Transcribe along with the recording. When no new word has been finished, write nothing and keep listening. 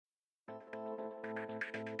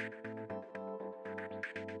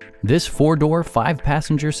This four-door,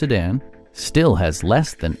 five-passenger sedan still has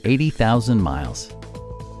less than 80,000 miles.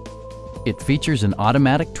 It features an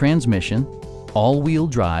automatic transmission, all-wheel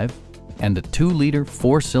drive, and a 2-liter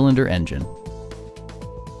four-cylinder engine.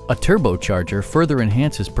 A turbocharger further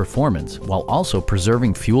enhances performance while also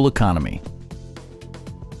preserving fuel economy.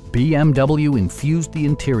 BMW infused the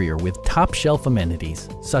interior with top-shelf amenities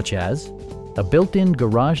such as a built-in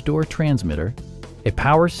garage door transmitter, a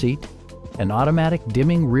power seat, an automatic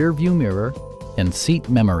dimming rear-view mirror, and seat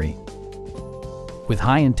memory. With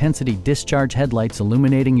high-intensity discharge headlights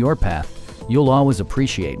illuminating your path, you'll always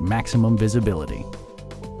appreciate maximum visibility.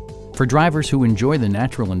 For drivers who enjoy the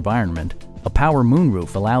natural environment, a power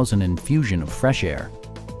moonroof allows an infusion of fresh air.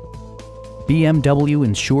 BMW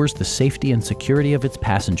ensures the safety and security of its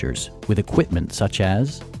passengers with equipment such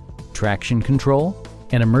as traction control,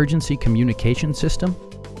 an emergency communication system,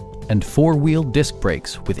 and four-wheel disc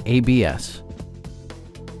brakes with ABS.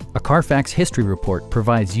 A Carfax history report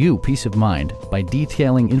provides you peace of mind by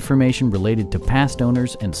detailing information related to past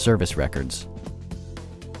owners and service records.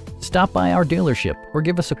 Stop by our dealership or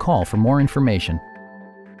give us a call for more information.